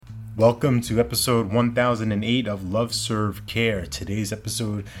Welcome to episode 1008 of Love, Serve, Care. Today's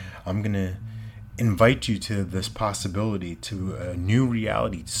episode, I'm going to invite you to this possibility, to a new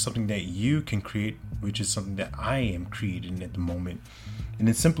reality, to something that you can create, which is something that I am creating at the moment. And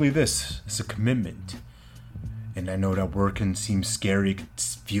it's simply this: it's a commitment. And I know that word can seem scary. It can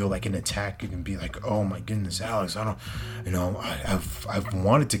feel like an attack. It can be like, oh my goodness, Alex, I've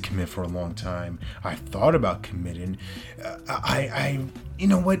wanted to commit for a long time. I thought about committing. You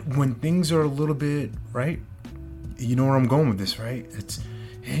know what? When things are a little bit, right? You know where I'm going with this, right?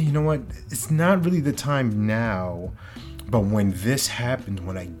 Hey, you know what? It's not really the time now. But when this happens,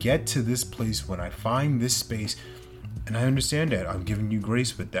 when I get to this place, when I find this space, and I understand that, I'm giving you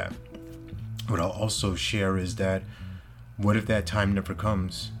grace with that. What I'll also share is that, what if that time never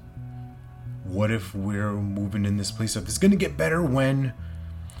comes? What if we're moving in this place of, it's going to get better when,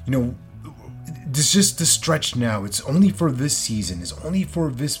 it's just the stretch now. It's only for this season. It's only for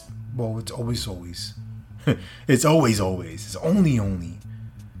this, it's always. It's always. It's only.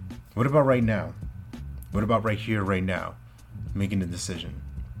 What about right now? What about right here, right now? Making a decision.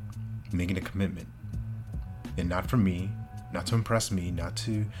 Making a commitment. And not for me, not to impress me, not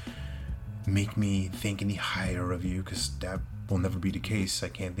to make me think any higher of you, because that will never be the case. I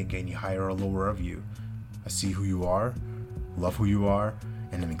can't think any higher or lower of you. I see who you are, love who you are,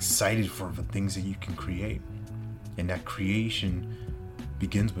 and I'm excited for the things that you can create. And that creation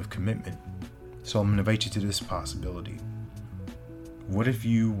begins with commitment. So I'm going to invite you to this possibility. What if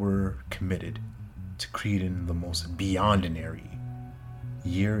you were committed to creating the most beyondinary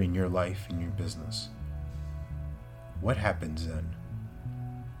year in your life, in your business? What happens then?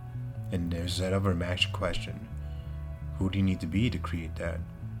 And there's that other magic question: who do you need to be to create that?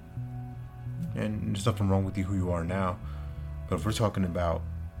 And there's nothing wrong with you who you are now, but if we're talking about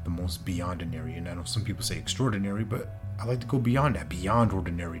the most beyondinary, and I know some people say extraordinary, but I like to go beyond that, beyond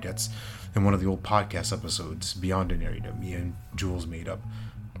ordinary. That's in one of the old podcast episodes, Beyondinary, that me and Jules made up.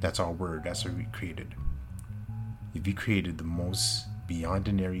 That's our word. That's what we created. If you created the most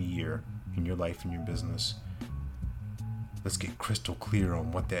beyondinary year in your life, in your business, let's get crystal clear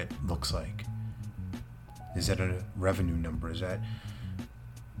on what that looks like. Is that a revenue number? Is that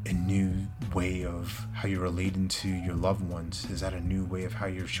a new way of how you're relating to your loved ones? Is that a new way of how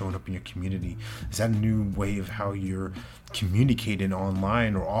you're showing up in your community? Is that a new way of how you're communicating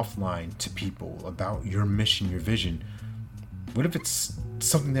online or offline to people about your mission, your vision? What if it's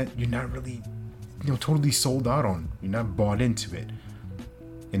something that you're not really, totally sold out on? You're not bought into it.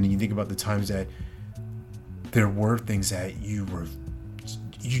 And then you think about the times that there were things that you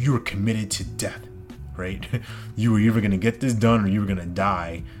were committed to death, right? You were either going to get this done or you were going to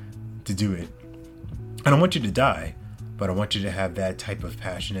die to do it. I don't want you to die, but I want you to have that type of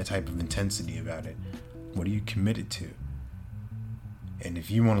passion, that type of intensity about it. What are you committed to? And if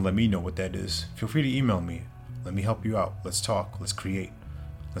you want to let me know what that is, feel free to email me. Let me help you out. Let's talk. Let's create.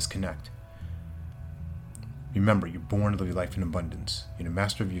 Let's connect. Remember, you're born to live your life in abundance. You're the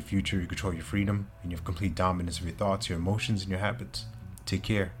master of your future. You control your freedom, and you have complete dominance of your thoughts, your emotions, and your habits. Take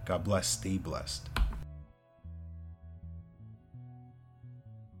care. God bless. Stay blessed.